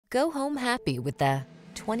Go home happy with the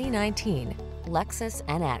 2019 Lexus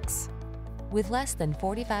NX. With less than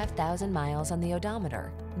 45,000 miles on the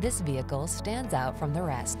odometer, this vehicle stands out from the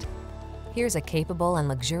rest. Here's a capable and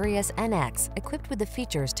luxurious NX equipped with the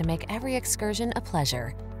features to make every excursion a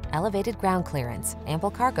pleasure. Elevated ground clearance,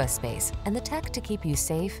 ample cargo space, and the tech to keep you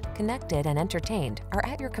safe, connected, and entertained are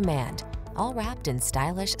at your command, all wrapped in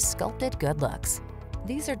stylish, sculpted good looks.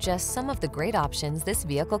 These are just some of the great options this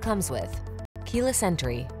vehicle comes with: keyless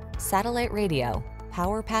entry, satellite radio,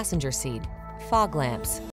 power passenger seat, fog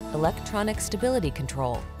lamps, electronic stability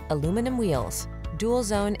control, aluminum wheels, dual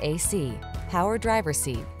zone AC, power driver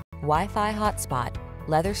seat, Wi-Fi hotspot,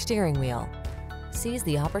 leather steering wheel. Seize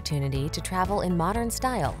the opportunity to travel in modern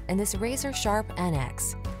style in this razor-sharp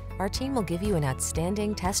NX. Our team will give you an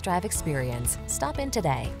outstanding test drive experience. Stop in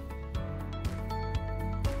today.